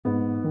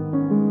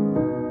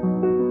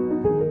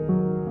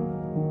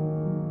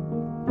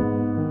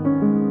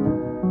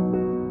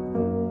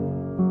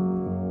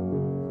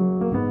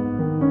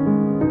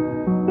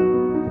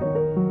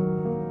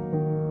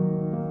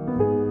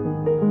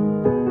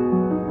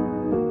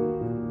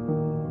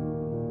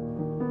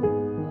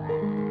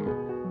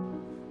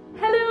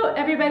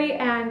everybody,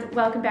 and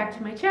welcome back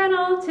to my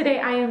channel. Today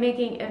I am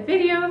making a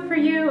video for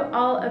you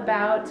all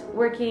about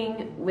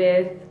working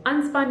with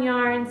unspun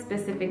yarn,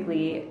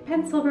 specifically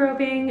pencil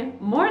roving,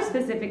 more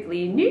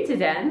specifically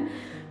Nutiden,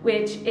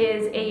 which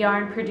is a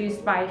yarn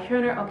produced by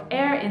Höner och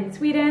in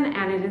Sweden,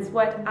 and it is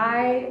what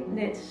I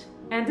knit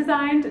and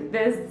designed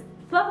this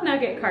Fluff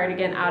Nugget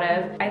cardigan out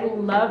of. I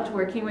loved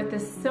working with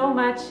this so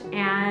much,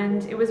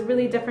 and it was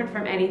really different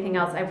from anything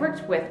else I've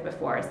worked with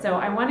before. So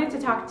I wanted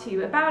to talk to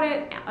you about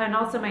it and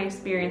also my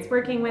experience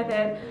working with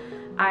it.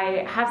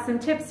 I have some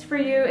tips for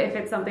you if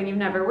it's something you've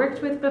never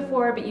worked with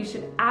before, but you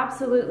should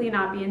absolutely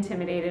not be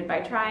intimidated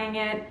by trying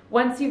it.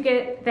 Once you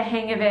get the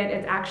hang of it,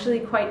 it's actually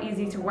quite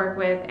easy to work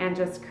with and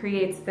just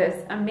creates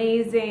this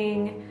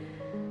amazing,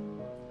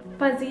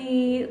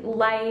 fuzzy,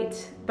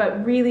 light,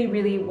 but really,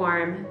 really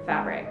warm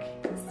fabric.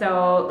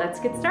 So let's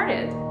get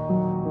started.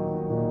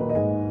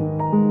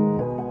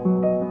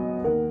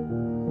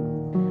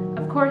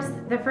 Of course,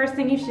 the first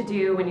thing you should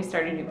do when you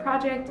start a new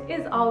project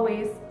is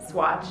always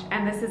swatch.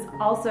 And this is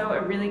also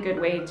a really good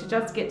way to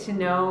just get to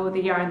know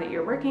the yarn that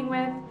you're working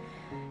with.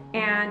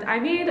 And I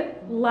made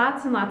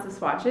lots and lots of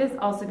swatches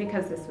also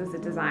because this was a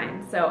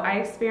design. So I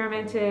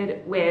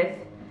experimented with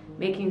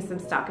making some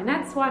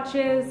stockinette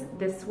swatches.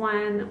 This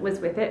one was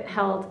with it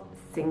held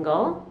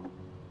single,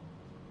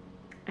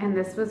 and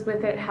this was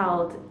with it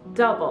held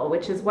double,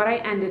 which is what I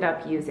ended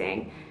up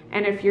using.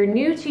 And if you're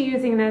new to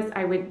using this,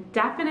 I would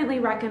definitely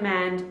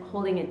recommend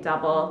holding it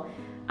double.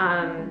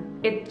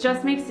 It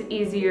just makes it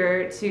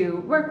easier to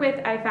work with,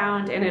 I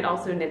found, and it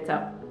also knits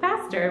up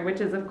faster, which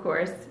is of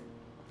course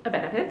a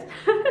benefit.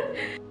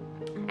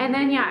 And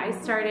then yeah, I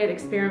started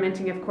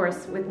experimenting, of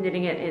course, with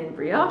knitting it in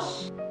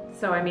brioche.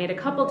 So I made a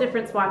couple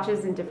different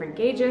swatches in different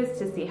gauges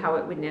to see how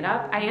it would knit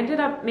up. I ended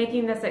up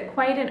making this at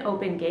quite an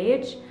open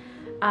gauge.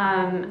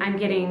 I'm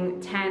getting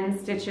 10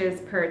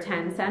 stitches per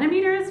 10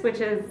 centimeters, which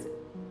is,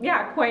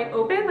 yeah, quite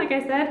open, like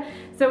I said.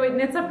 So it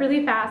knits up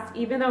really fast,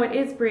 even though it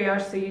is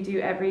brioche, so you do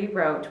every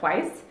row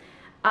twice.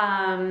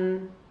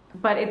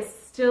 But it's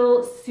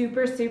still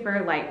super,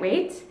 super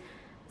lightweight.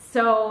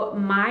 So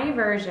my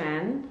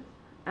version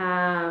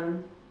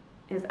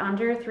is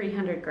under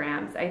 300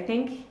 grams. I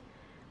think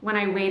when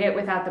I weighed it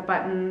without the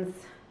buttons,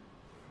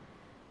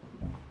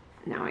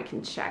 now I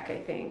can check, I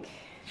think.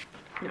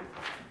 No,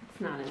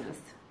 it's not in this.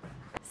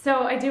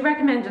 So I do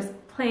recommend just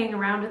playing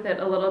around with it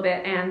a little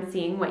bit and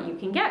seeing what you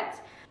can get.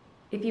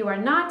 If you are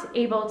not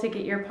able to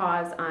get your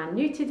paws on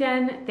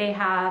Nutiden, they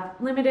have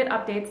limited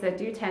updates that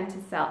do tend to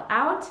sell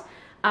out.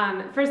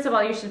 First of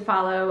all, you should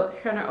follow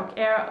Höner och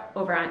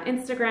over on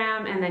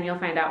Instagram, and then you'll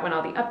find out when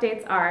all the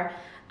updates are.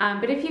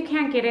 But if you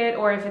can't get it,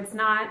 or if it's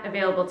not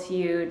available to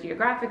you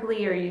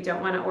geographically, or you don't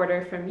want to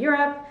order from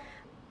Europe,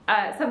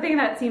 something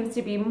that seems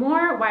to be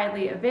more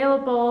widely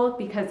available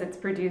because it's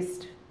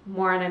produced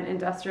more on an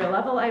industrial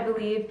level, I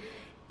believe,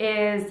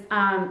 is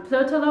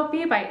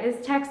Plötulopi by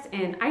Istex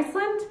in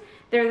Iceland.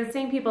 They're the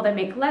same people that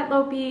make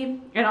Lättlopi,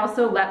 and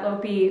also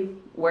Lättlopi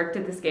worked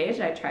at this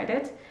gauge. I tried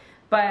it.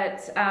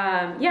 But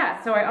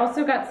yeah, so I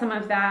also got some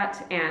of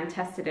that and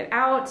tested it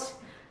out.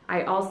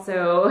 I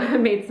also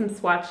made some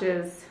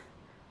swatches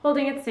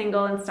holding it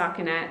single in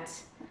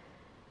stockinette.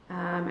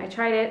 I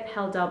tried it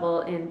held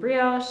double in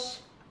brioche,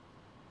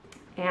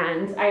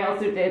 and I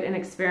also did an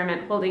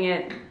experiment holding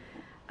it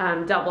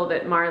double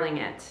but marling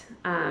it.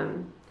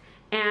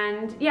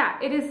 And yeah,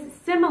 it is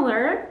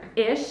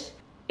similar-ish.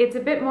 It's a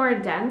bit more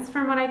dense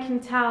from what I can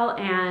tell,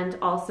 and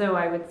also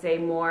I would say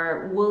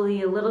more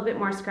woolly, a little bit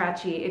more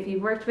scratchy. If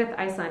you've worked with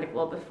Icelandic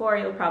wool before,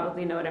 you'll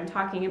probably know what I'm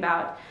talking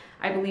about.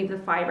 I believe the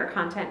fiber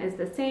content is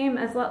the same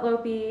as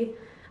Lättlopi,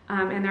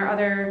 and there are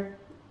other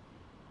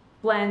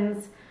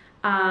blends.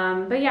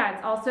 But yeah,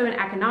 it's also an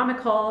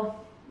economical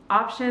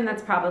option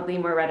that's probably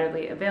more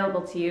readily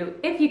available to you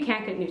if you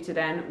can't get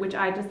Nutiden, which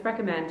I just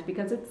recommend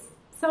because it's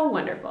so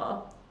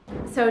wonderful.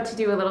 So to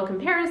do a little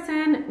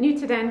comparison,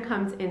 Nutiden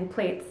comes in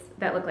plates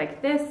that look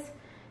like this.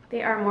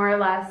 They are more or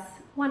less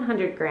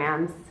 100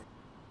 grams.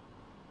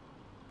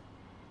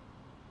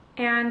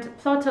 And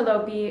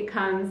Plötulopi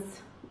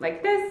comes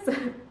like this.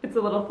 It's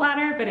a little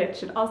flatter, but it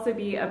should also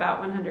be about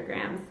 100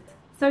 grams.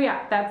 So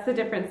yeah, that's the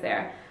difference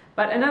there.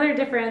 But another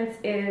difference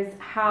is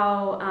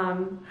how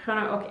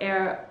Höner och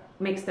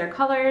makes their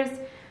colors,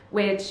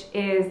 which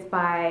is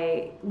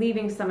by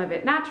leaving some of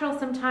it natural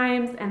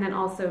sometimes, and then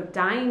also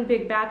dyeing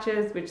big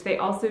batches, which they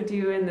also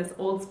do in this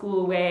old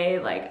school way,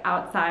 like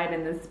outside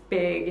in this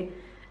big,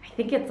 I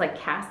think it's like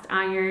cast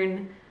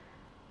iron,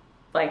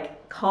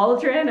 like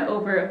cauldron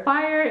over a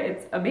fire.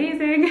 It's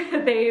amazing.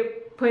 They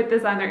put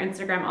this on their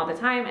Instagram all the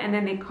time, and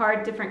then they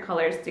card different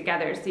colors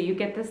together. So you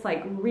get this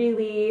like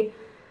really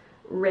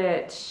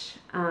rich,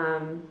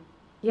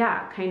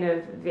 yeah, kind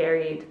of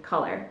varied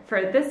color.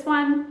 For this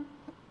one,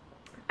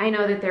 I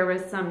know that there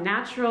was some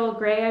natural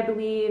gray, I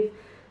believe,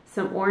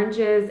 some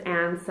oranges,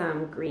 and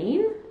some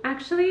green,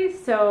 actually.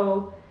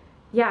 So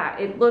yeah,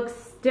 it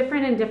looks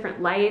different in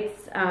different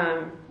lights.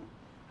 And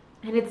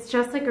it's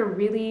just like a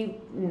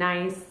really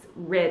nice,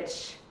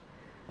 rich,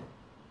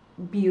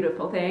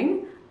 beautiful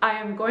thing. I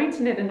am going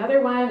to knit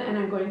another one, and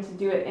I'm going to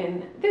do it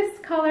in this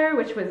color,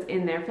 which was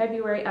in their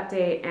February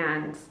update,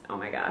 and oh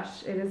my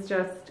gosh, it is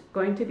just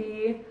going to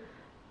be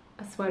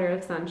a sweater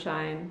of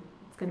sunshine.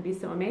 It's going to be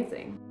so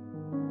amazing.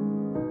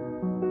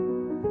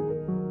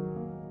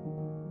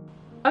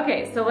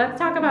 Okay, so let's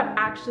talk about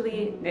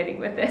actually knitting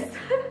with this.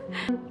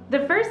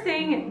 The first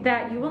thing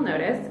that you will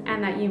notice,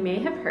 and that you may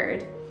have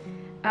heard,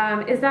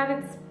 is that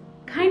it's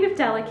kind of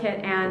delicate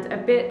and a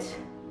bit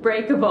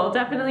breakable,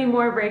 definitely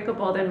more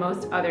breakable than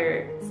most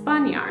other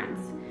spun yarns.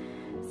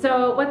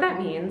 So what that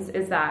means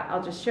is that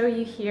I'll just show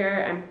you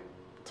here, I'm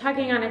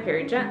tugging on it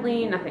very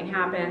gently, nothing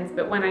happens,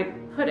 but when I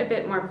put a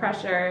bit more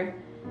pressure,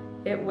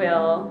 it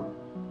will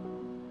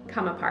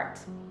come apart.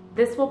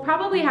 This will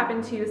probably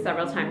happen to you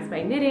several times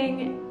by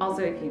knitting.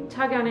 Also, if you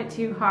tug on it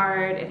too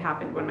hard, it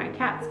happened when my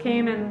cats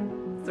came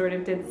and sort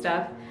of did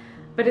stuff.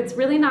 But it's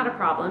really not a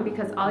problem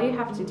because all you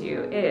have to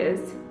do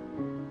is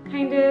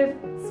kind of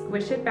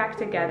squish it back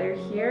together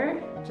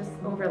here, just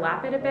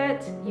overlap it a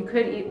bit.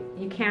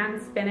 You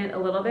can spin it a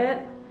little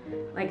bit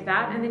like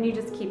that, and then you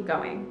just keep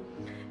going.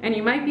 And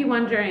you might be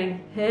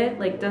wondering, hey,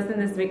 like, doesn't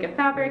this make a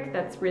fabric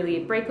that's really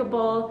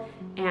breakable?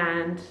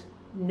 And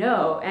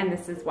no, and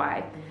this is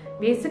why.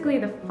 Basically,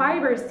 the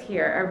fibers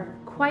here are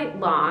quite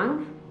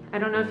long. I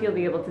don't know if you'll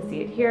be able to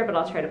see it here, but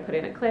I'll try to put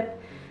in a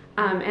clip.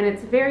 And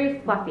it's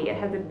very fluffy. It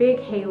has a big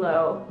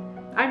halo.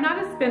 I'm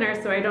not a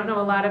spinner, so I don't know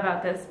a lot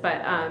about this, but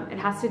it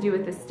has to do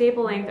with the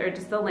staple length, or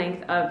just the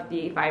length of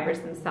the fibers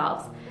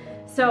themselves.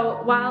 So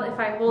while if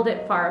I hold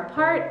it far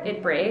apart,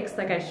 it breaks,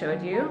 like I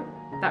showed you.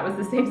 That was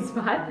the same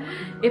spot.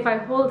 If I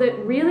hold it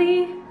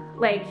really,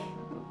 like,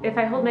 if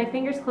I hold my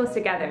fingers close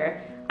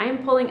together,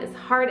 I'm pulling as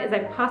hard as I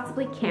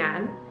possibly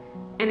can,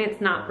 and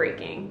it's not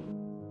breaking.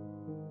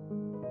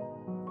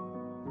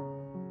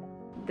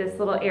 This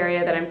little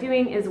area that I'm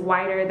doing is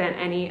wider than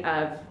any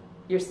of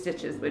your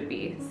stitches would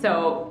be.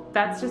 So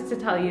that's just to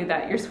tell you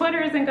that your sweater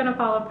isn't gonna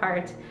fall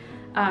apart.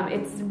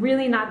 It's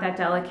really not that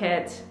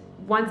delicate.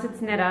 Once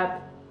it's knit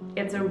up,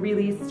 it's a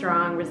really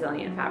strong,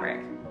 resilient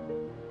fabric.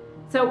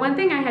 So one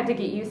thing I had to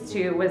get used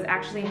to was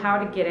actually how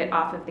to get it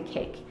off of the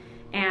cake.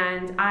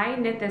 And I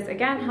knit this,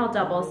 again, held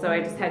double, so I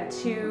just had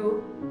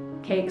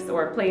 2 cakes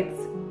or plates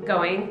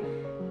going,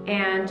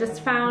 and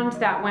just found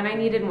that when I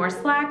needed more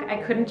slack, I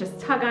couldn't just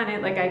tug on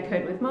it like I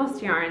could with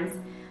most yarns,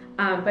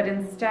 but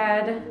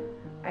instead,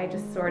 I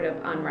just sort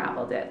of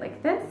unraveled it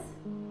like this.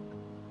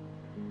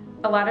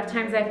 A lot of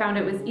times I found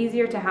it was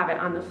easier to have it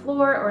on the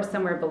floor or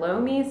somewhere below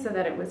me so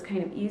that it was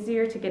kind of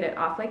easier to get it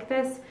off like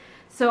this.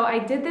 So I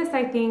did this,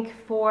 I think,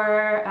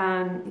 for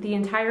the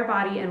entire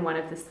body and one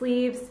of the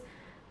sleeves.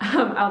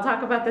 I'll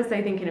talk about this,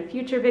 I think, in a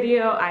future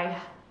video. I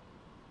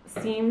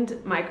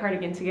seamed my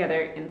cardigan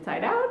together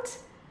inside out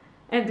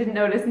and didn't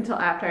notice until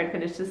after I'd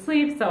finished the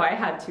sleeve, so I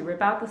had to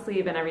rip out the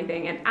sleeve and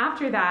everything. And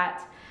after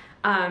that,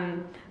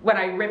 when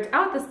I ripped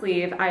out the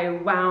sleeve, I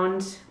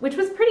wound, which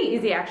was pretty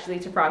easy actually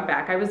to frog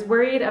back. I was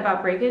worried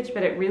about breakage,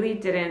 but it really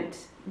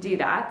didn't do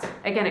that.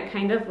 Again, it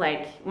kind of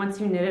like, once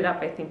you knit it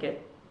up, I think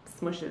it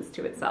smushes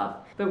to itself.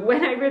 But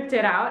when I ripped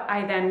it out,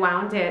 I then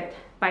wound it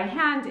by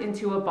hand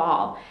into a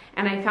ball.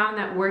 And I found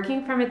that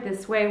working from it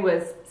this way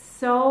was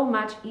so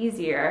much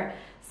easier.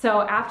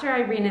 So after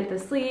I reknit the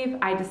sleeve,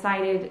 I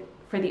decided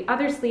for the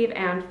other sleeve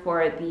and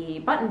for the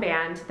button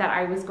band that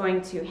I was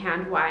going to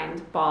hand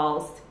wind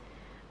balls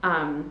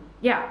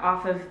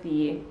off of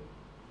the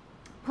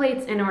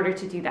plates in order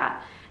to do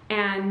that.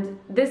 And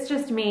this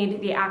just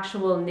made the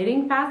actual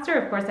knitting faster.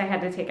 Of course, I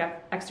had to take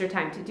up extra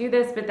time to do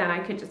this, but then I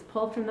could just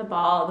pull from the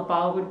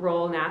ball would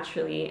roll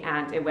naturally,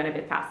 and it went a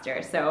bit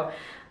faster. So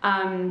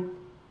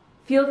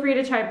feel free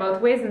to try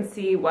both ways and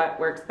see what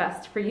works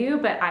best for you,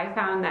 but I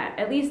found that,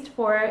 at least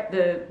for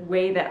the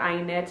way that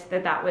I knit,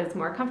 that was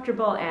more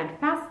comfortable and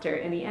faster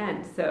in the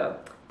end. So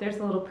there's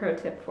a little pro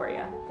tip for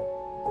you.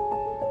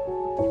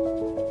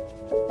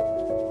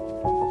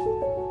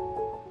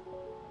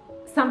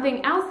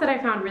 Something else that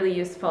I found really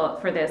useful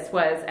for this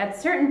was, at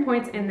certain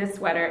points in this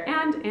sweater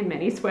and in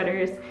many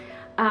sweaters,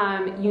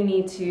 you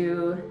need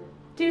to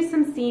do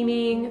some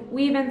seaming,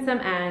 weave in some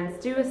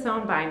ends, do a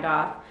sewn bind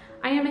off.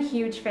 I am a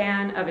huge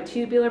fan of a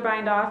tubular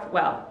bind off.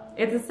 Well,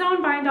 it's a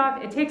sewn bind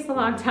off, it takes a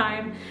long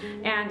time,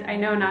 and I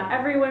know not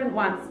everyone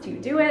wants to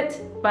do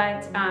it,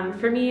 but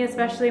for me,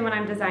 especially when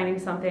I'm designing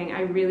something,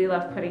 I really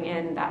love putting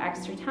in that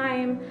extra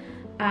time.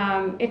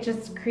 It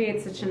just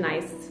creates such a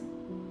nice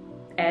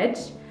edge.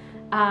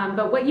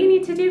 But what you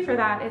need to do for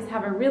that is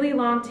have a really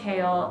long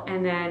tail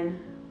and then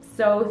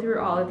sew through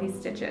all of these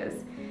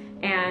stitches.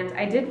 And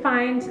I did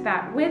find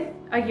that with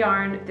a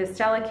yarn this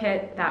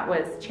delicate, that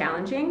was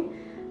challenging.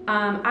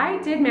 I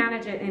did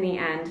manage it in the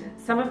end.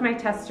 Some of my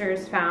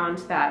testers found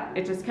that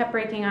it just kept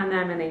breaking on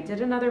them, and they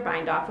did another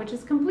bind off, which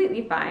is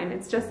completely fine.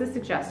 It's just a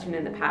suggestion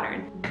in the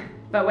pattern.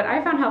 But what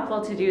I found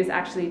helpful to do is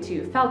actually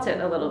to felt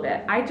it a little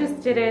bit. I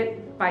just did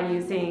it by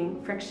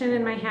using friction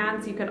in my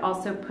hands. You could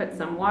also put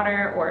some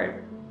water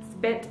or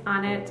spit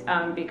on it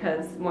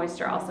because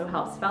moisture also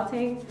helps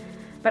felting.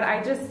 But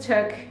I just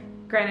took,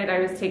 granted I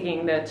was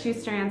taking the 2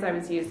 strands I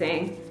was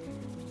using,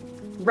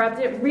 rubbed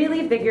it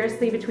really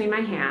vigorously between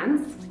my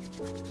hands,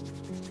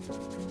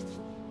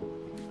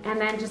 and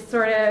then just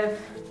sort of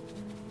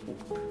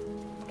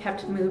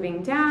kept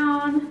moving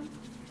down,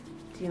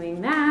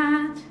 doing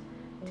that,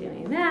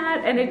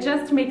 and it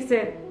just makes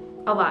it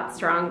a lot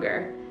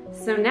stronger.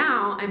 So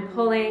now I'm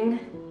pulling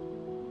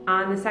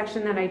on the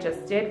section that I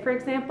just did, for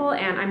example,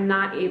 and I'm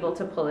not able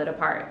to pull it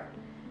apart.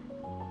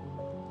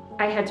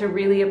 I had to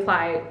really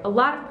apply a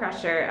lot of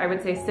pressure, I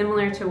would say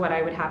similar to what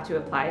I would have to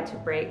apply to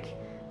break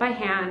by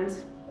hand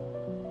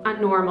a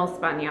normal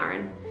spun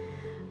yarn.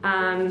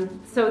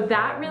 So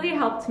that really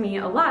helped me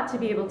a lot to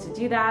be able to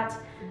do that.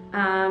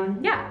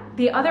 Yeah,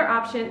 the other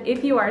option,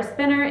 if you are a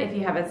spinner, if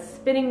you have a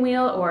spinning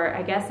wheel, or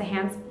I guess a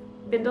hand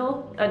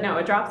spindle, no,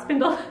 a drop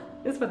spindle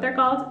is what they're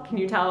called. Can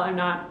you tell I'm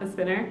not a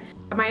spinner?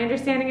 My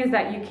understanding is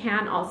that you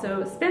can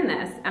also spin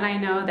this, and I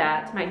know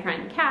that my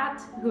friend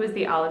Kat, who is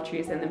the olive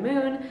trees and the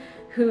moon,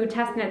 who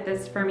test knit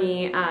this for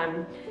me,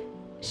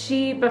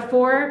 she,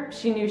 before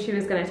she knew she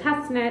was going to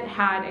test knit,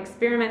 had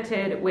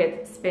experimented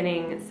with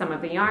spinning some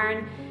of the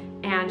yarn,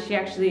 and she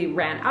actually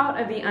ran out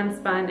of the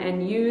Unspun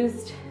and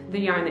used the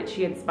yarn that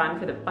she had spun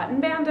for the button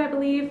band, I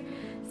believe.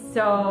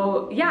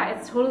 So yeah,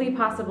 it's totally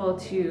possible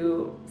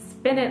to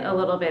spin it a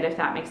little bit if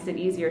that makes it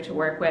easier to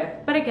work with.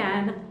 But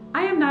again,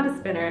 I am not a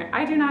spinner.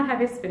 I do not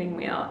have a spinning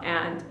wheel,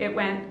 and it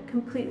went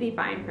completely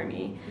fine for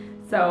me.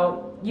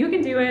 So you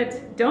can do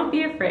it, don't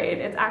be afraid.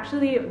 It's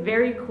actually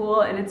very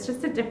cool, and it's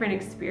just a different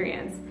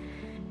experience.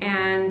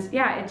 And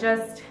yeah,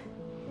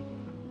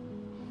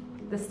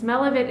 the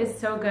smell of it is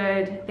so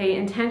good. They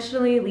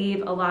intentionally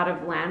leave a lot of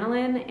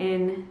lanolin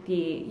in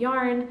the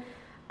yarn,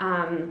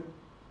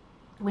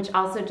 which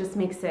also just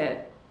makes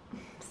it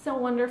so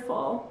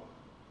wonderful.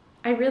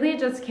 I really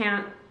just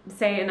can't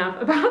say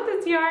enough about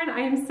this yarn.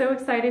 I am so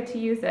excited to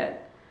use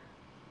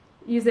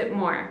it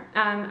more.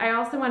 I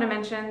also want to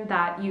mention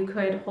that you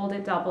could hold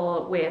it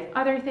double with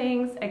other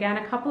things. Again,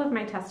 a couple of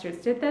my testers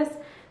did this.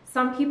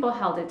 Some people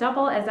held it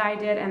double, as I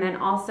did, and then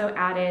also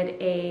added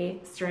a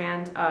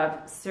strand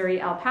of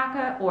Surrey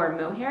alpaca or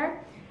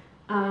mohair.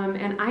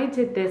 And I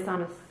did this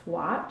on a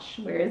swatch.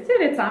 Where is it?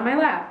 It's on my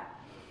lap.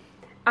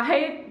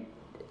 I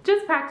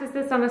just practiced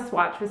this on a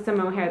swatch with some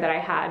mohair that I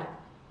had,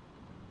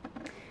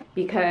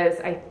 because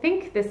I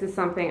think this is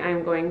something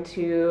I'm going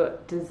to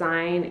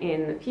design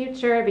in the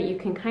future, but you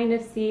can kind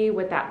of see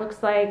what that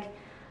looks like.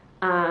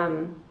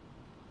 And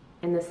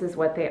this is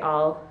what they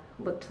all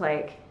looked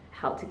like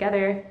held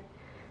together.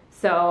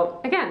 So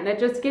again, that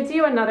just gives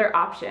you another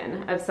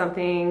option of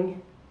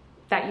something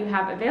that you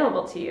have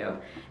available to you.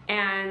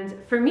 And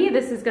for me,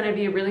 this is going to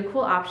be a really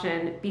cool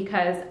option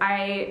because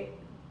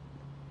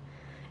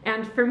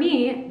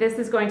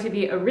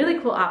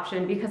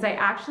I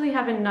actually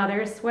have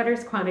another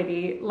sweaters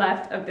quantity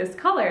left of this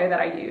color that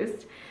I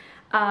used,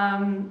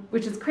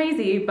 which is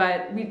crazy,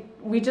 but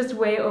we just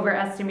way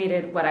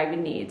overestimated what I would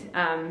need.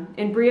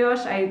 In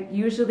brioche, I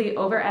usually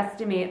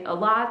overestimate a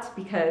lot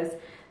because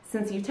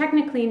since you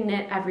technically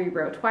knit every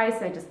row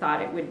twice, I just thought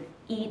it would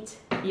eat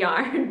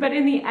yarn. But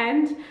in the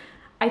end,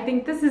 I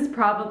think this is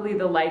probably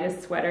the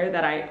lightest sweater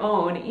that I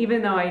own,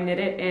 even though I knit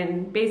it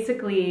in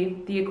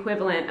basically the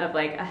equivalent of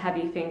like a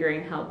heavy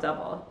fingering held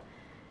double.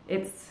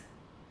 It's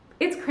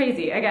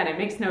crazy. Again, it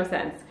makes no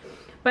sense.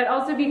 But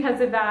also because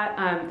of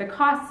that, the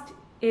cost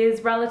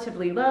is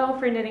relatively low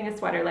for knitting a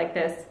sweater like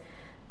this.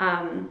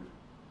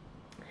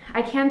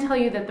 I can tell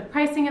you that the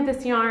pricing of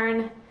this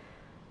yarn,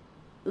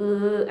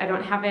 I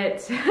don't have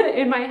it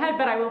in my head,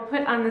 but I will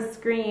put on the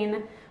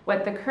screen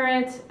what the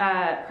current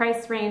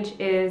price range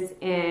is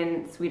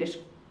in Swedish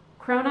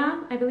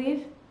krona, I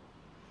believe.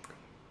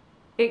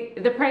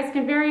 The price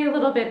can vary a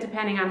little bit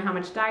depending on how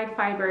much dyed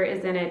fiber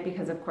is in it,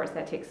 because of course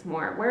that takes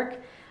more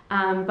work.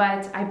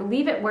 But I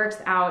believe it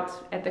works out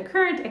at the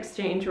current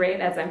exchange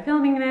rate as I'm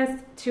filming this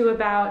to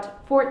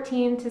about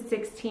 14 to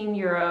 16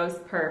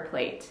 euros per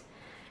plate.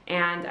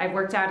 And I've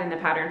worked out in the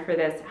pattern for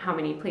this how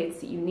many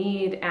plates that you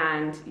need,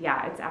 and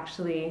yeah, it's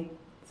actually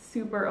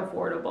super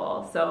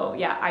affordable. So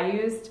yeah, I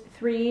used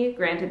 3,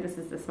 granted this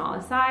is the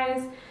smallest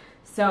size,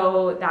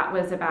 so that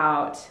was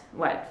about,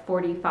 what,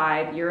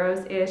 45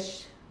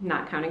 euros-ish,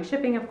 not counting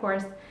shipping, of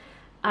course.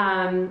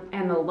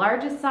 And the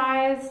largest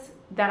size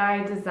that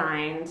I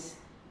designed,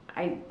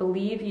 I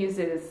believe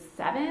uses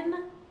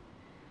 7.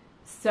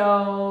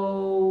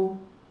 So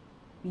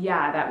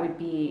yeah, that would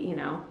be, you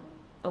know,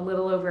 a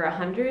little over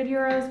 100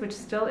 euros, which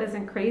still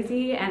isn't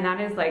crazy. And that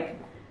is like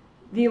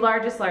the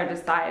largest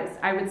size.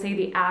 I would say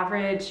the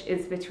average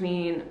is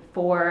between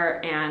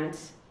 4 and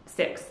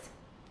 6.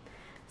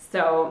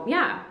 So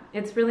yeah,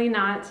 it's really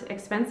not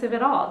expensive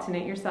at all to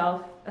knit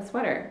yourself a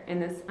sweater in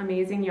this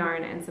amazing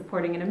yarn and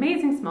supporting an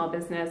amazing small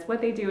business.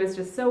 What they do is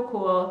just so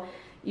cool,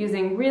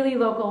 using really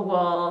local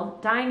wool,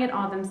 dyeing it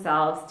all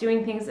themselves,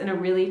 doing things in a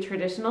really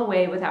traditional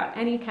way without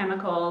any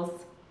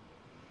chemicals.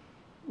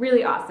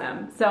 Really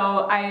awesome. So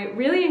I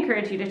really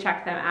encourage you to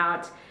check them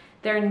out.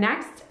 Their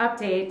next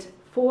update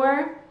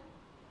for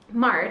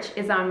March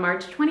is on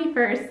March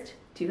 21st,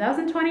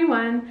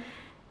 2021.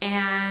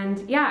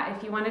 And yeah,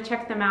 if you want to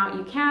check them out,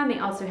 you can. They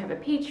also have a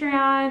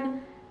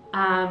Patreon,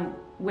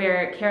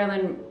 where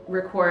Carolyn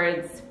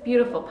records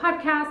beautiful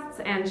podcasts,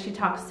 and she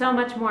talks so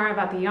much more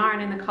about the yarn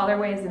and the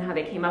colorways and how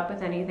they came up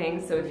with anything.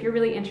 So if you're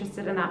really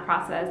interested in that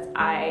process,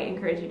 I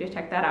encourage you to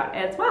check that out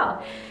as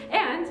well.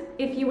 And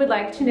if you would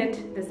like to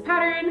knit this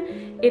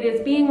pattern, it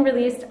is being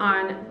released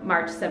on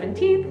March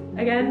 17th,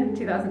 again,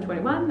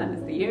 2021, that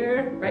is the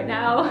year right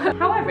now.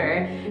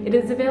 However, it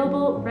is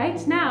available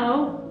right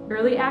now,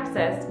 early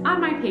access,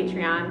 on my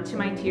Patreon to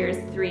my tiers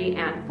 3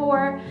 and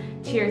 4.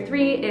 Tier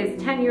 3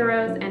 is 10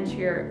 euros and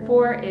tier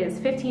 4 is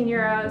 15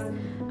 euros.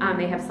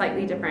 They have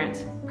slightly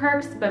different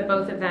perks, but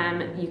both of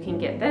them you can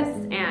get this,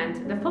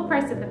 and the full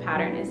price of the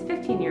pattern is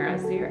 15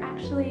 euros. So you're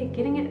actually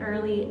getting it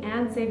early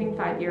and saving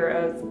 5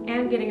 euros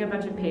and getting a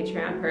bunch of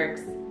Patreon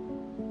perks.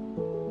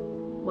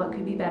 What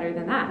could be better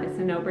than that? It's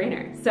a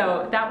no-brainer.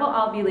 So that will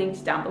all be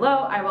linked down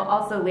below. I will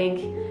also link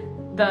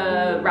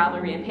the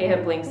Ravelry and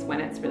Payhip links when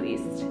it's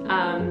released.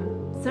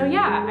 So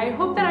yeah, I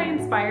hope that I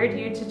inspired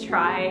you to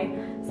try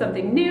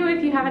something new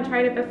if you haven't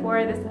tried it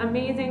before. This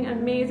amazing,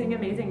 amazing,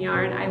 amazing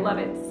yarn. I love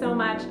it so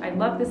much. I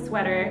love this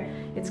sweater.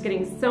 It's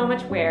getting so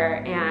much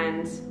wear,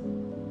 and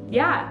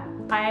yeah,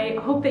 I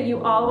hope that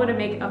you all want to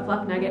make a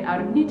fluff nugget out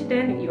of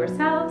Nutiden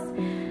yourselves.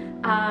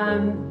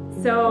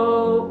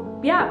 So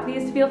yeah,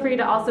 please feel free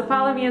to also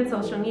follow me on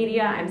social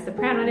media. I'm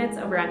Soprano Knits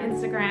over on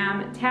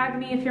Instagram. Tag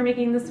me if you're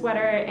making the sweater,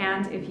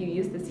 and if you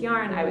use this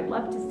yarn, I would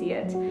love to see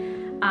it.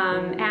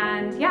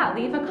 And yeah,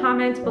 leave a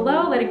comment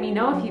below letting me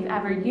know if you've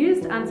ever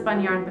used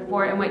unspun yarn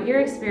before and what your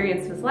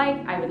experience was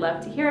like. I would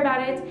love to hear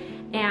about it,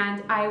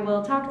 and I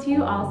will talk to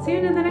you all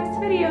soon in the next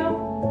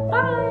video.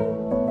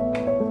 Bye!